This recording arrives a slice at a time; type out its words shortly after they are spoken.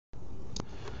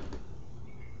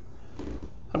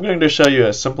I'm going to show you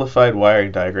a simplified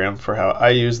wiring diagram for how I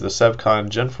use the Sevcon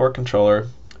Gen 4 controller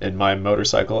in my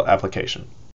motorcycle application.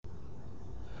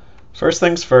 First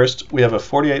things first, we have a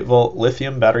 48-volt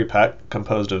lithium battery pack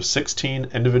composed of 16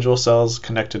 individual cells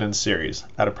connected in series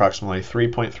at approximately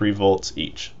 3.3 volts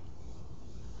each.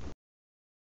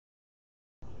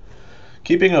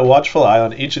 Keeping a watchful eye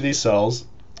on each of these cells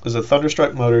is a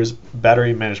Thunderstruck Motors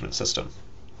battery management system.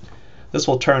 This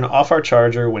will turn off our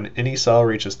charger when any cell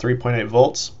reaches 3.8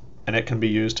 volts, and it can be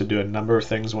used to do a number of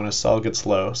things when a cell gets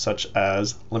low, such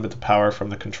as limit the power from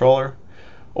the controller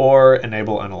or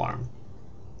enable an alarm.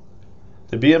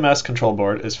 The BMS control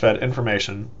board is fed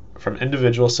information from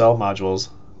individual cell modules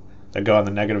that go on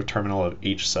the negative terminal of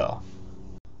each cell.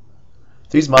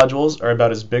 These modules are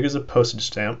about as big as a postage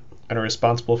stamp and are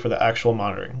responsible for the actual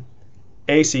monitoring.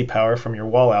 AC power from your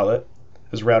wall outlet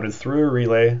is routed through a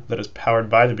relay that is powered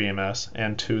by the BMS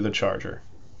and to the charger.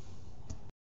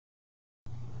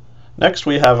 Next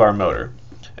we have our motor.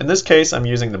 In this case I'm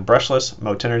using the brushless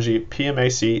Motenergy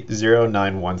PMAC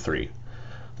 0913.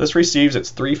 This receives its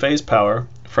three-phase power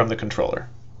from the controller.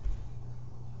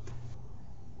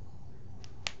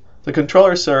 The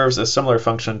controller serves a similar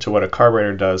function to what a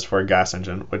carburetor does for a gas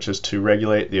engine, which is to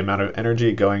regulate the amount of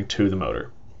energy going to the motor.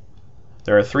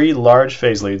 There are three large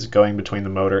phase leads going between the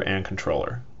motor and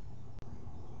controller.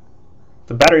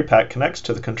 The battery pack connects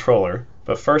to the controller,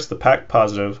 but first the pack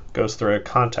positive goes through a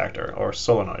contactor or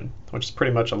solenoid, which is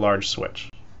pretty much a large switch.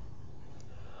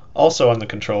 Also on the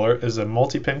controller is a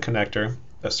multi-pin connector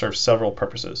that serves several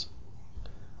purposes.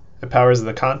 It powers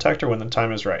the contactor when the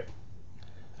time is right.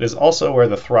 It is also where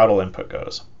the throttle input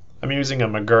goes. I'm using a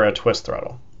Magura twist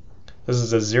throttle. This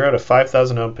is a 0 to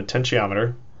 5000 ohm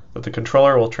potentiometer that the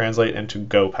controller will translate into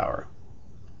go power.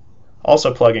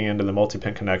 Also plugging into the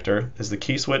multi-pin connector is the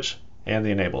key switch and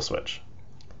the enable switch.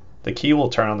 The key will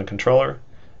turn on the controller,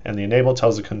 and the enable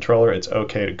tells the controller it's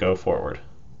okay to go forward.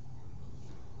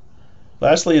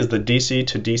 Lastly is the DC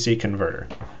to DC converter.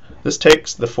 This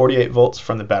takes the 48 volts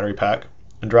from the battery pack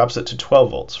and drops it to 12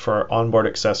 volts for our onboard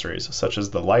accessories such as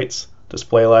the lights,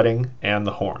 display lighting, and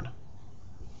the horn.